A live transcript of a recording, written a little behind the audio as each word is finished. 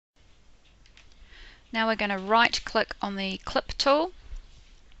Now we're going to right click on the clip tool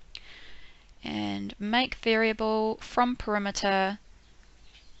and make variable from perimeter,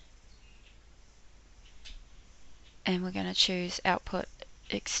 and we're going to choose output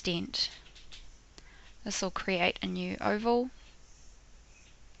extent. This will create a new oval.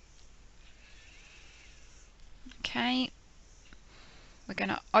 Okay, we're going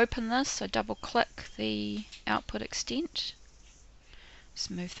to open this, so double click the output extent.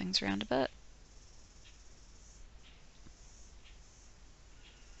 Just move things around a bit.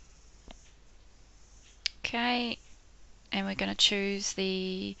 Okay, and we're going to choose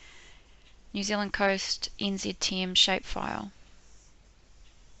the New Zealand Coast NZTM shapefile.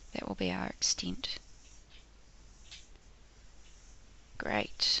 That will be our extent.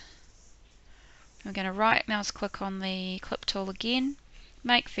 Great. We're going to right mouse click on the clip tool again,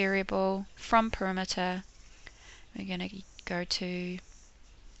 make variable from perimeter. We're going to go to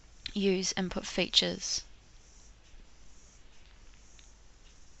use input features.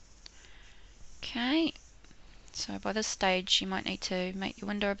 Okay, so by this stage you might need to make your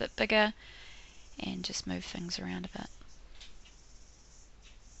window a bit bigger and just move things around a bit.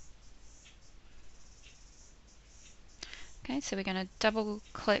 Okay, so we're going to double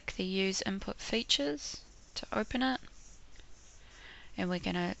click the use input features to open it, and we're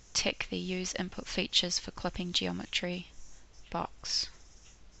going to tick the use input features for clipping geometry box.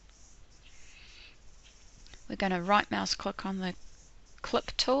 We're going to right mouse click on the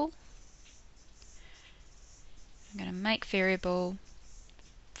clip tool. I'm going to make variable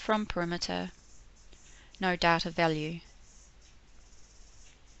from perimeter, no data value.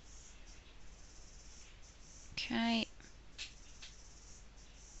 Okay.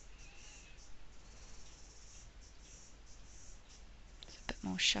 It's a bit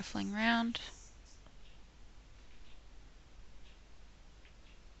more shuffling around.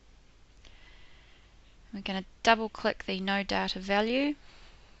 We're going to double click the no data value.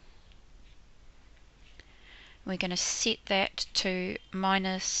 We're going to set that to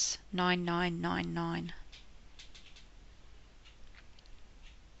 -9999.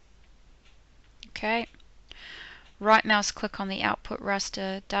 Okay. Right mouse click on the output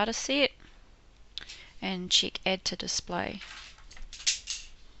raster dataset and check add to display.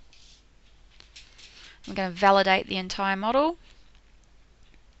 We're going to validate the entire model,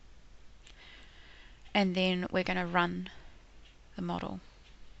 and then we're going to run the model.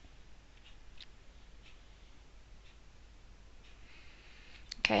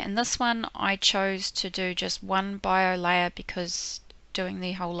 Okay, and this one I chose to do just one bio layer because doing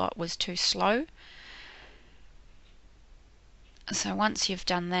the whole lot was too slow. So once you've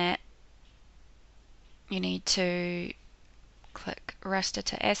done that, you need to click raster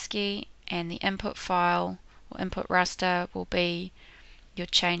to ASCII, and the input file or input raster will be your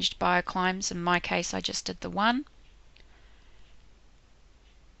changed bioclimes. In my case, I just did the one.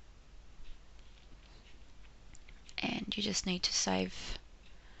 And you just need to save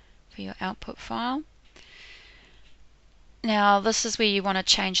for your output file. Now this is where you want to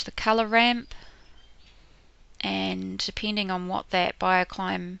change the color ramp, and depending on what that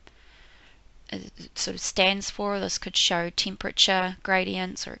bioclime sort of stands for, this could show temperature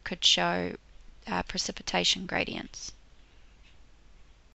gradients or it could show precipitation gradients.